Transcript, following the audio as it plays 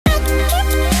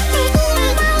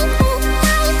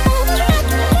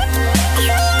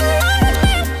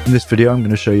In this video I'm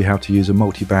going to show you how to use a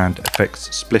multiband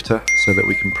FX splitter so that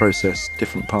we can process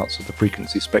different parts of the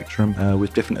frequency spectrum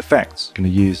with different effects. I'm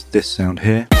going to use this sound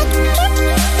here.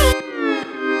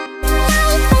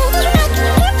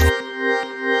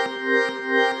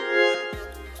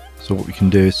 So what we can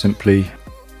do is simply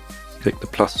click the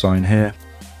plus sign here,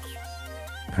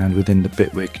 and within the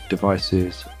Bitwig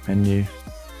devices menu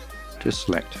just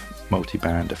select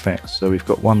multiband FX. So we've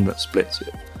got one that splits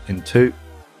it in two,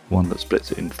 one that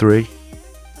splits it in three.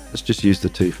 Let's just use the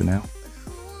two for now.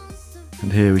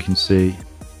 And here we can see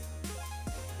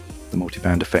the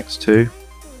multiband FX2.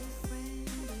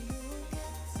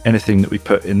 Anything that we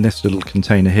put in this little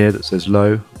container here that says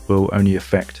low will only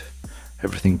affect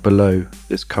everything below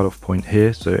this cutoff point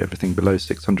here, so everything below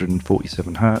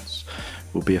 647 Hz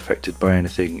will be affected by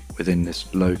anything within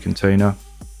this low container,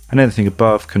 and anything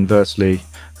above conversely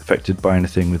affected by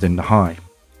anything within the high.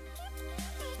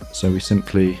 So we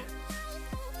simply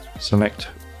select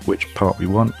which part we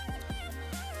want,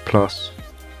 plus,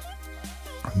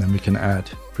 and then we can add,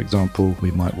 for example,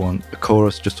 we might want a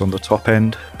chorus just on the top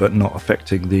end but not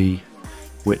affecting the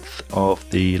width of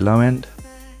the low end.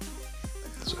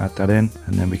 Let's add that in,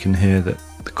 and then we can hear that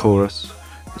the chorus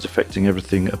is affecting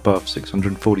everything above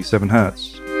 647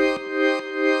 Hz.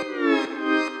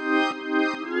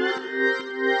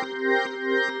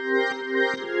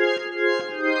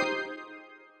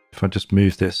 If I just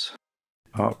move this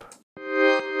up,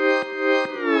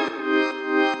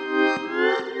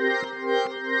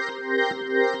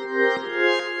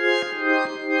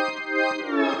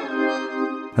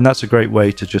 and that's a great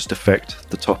way to just affect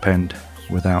the top end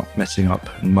without messing up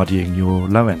and muddying your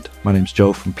low end. My name's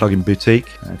Joel from Plugin Boutique.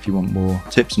 If you want more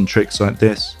tips and tricks like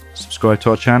this, subscribe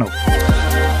to our channel.